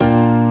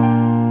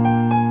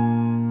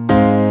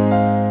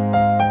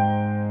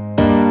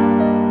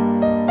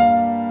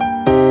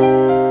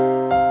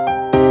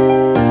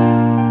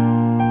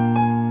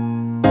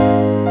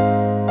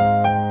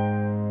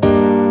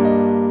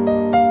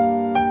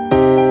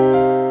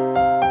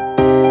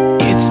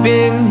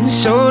been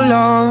so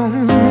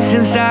long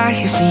since I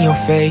have seen your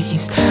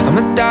face. I'm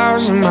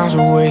 1,000 miles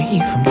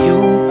away from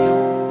you,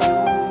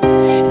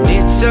 and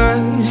it's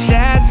a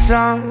sad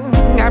song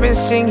I've been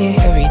singing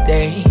every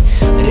day,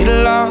 but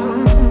it'll all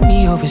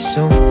be over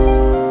soon.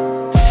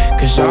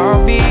 'Cause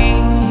I'll be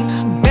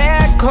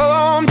back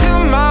home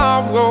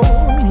tomorrow,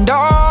 and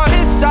all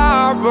the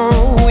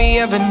sorrow we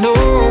ever knew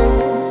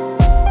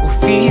will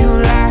feel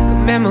like a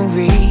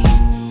memory,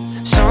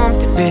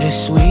 something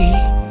bittersweet,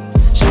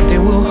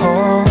 something we'll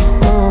hold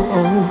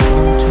on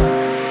to.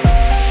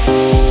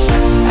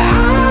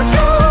 I'll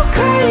go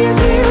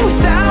crazy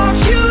without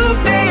you,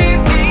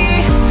 baby.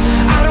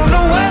 I don't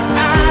know what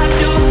I'd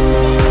do,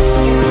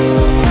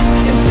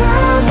 and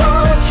time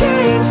won't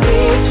change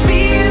these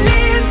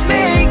feelings.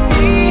 Make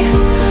me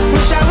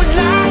wish I was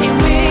lying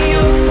with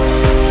you.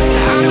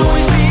 I know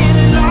it's been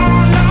a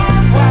long,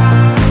 long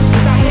while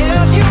since I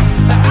held you,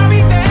 but I'll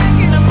be back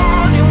in the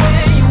morning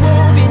when you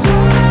open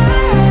your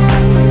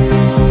eyes.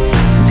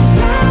 'Cause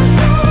I'll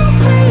go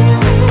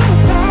crazy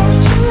without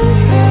you,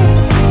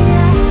 baby.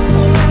 I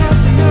won't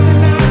last another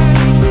night.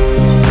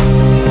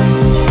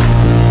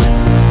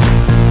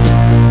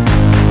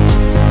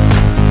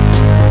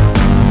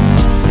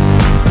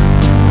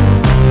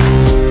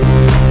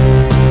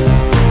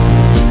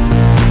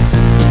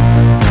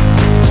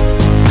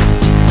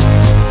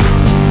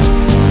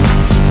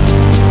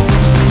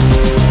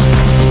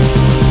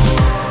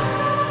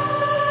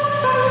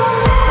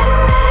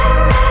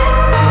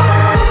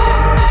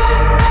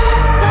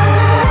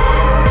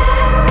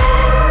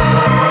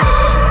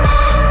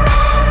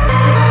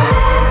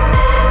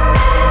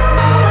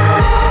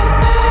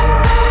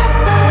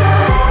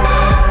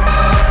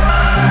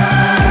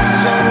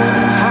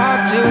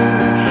 Hard to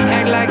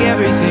act like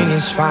everything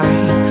is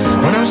fine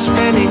when I'm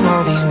spending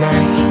all these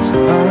nights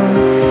alone.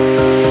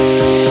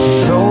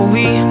 Though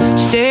we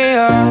stay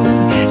up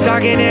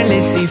talking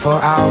endlessly for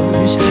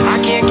hours, I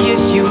can't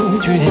kiss you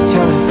through the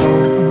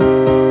telephone,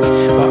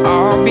 but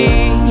I'll be